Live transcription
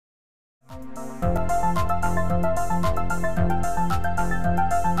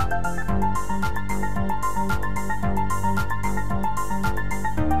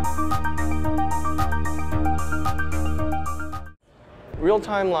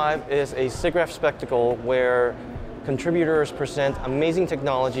Real-Time Live is a SIGGRAPH spectacle where contributors present amazing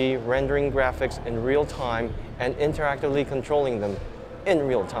technology, rendering graphics in real time and interactively controlling them in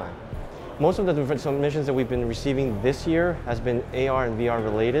real time. Most of the different submissions that we've been receiving this year has been AR and VR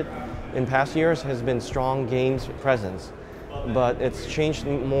related. In past years has been strong games presence, but it's changed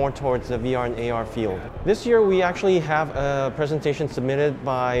more towards the VR and AR field. This year we actually have a presentation submitted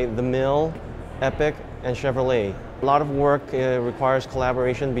by The Mill, Epic, and Chevrolet. A lot of work requires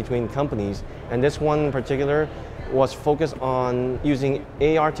collaboration between companies, and this one in particular was focused on using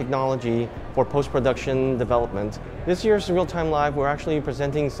AR technology for post-production development. This year's Real-Time Live, we're actually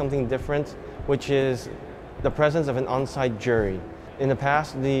presenting something different, which is the presence of an on-site jury. In the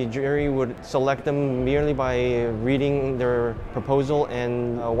past, the jury would select them merely by reading their proposal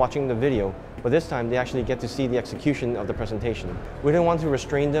and watching the video. But this time, they actually get to see the execution of the presentation. We didn't want to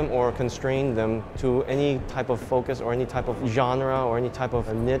restrain them or constrain them to any type of focus or any type of genre or any type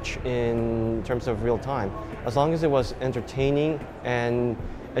of niche in terms of real time. As long as it was entertaining and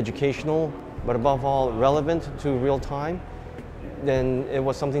educational, but above all, relevant to real time, then it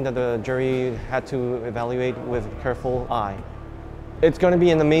was something that the jury had to evaluate with careful eye. It's going to be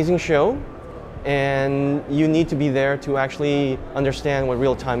an amazing show, and you need to be there to actually understand what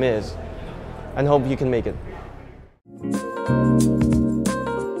real time is, and hope you can make it.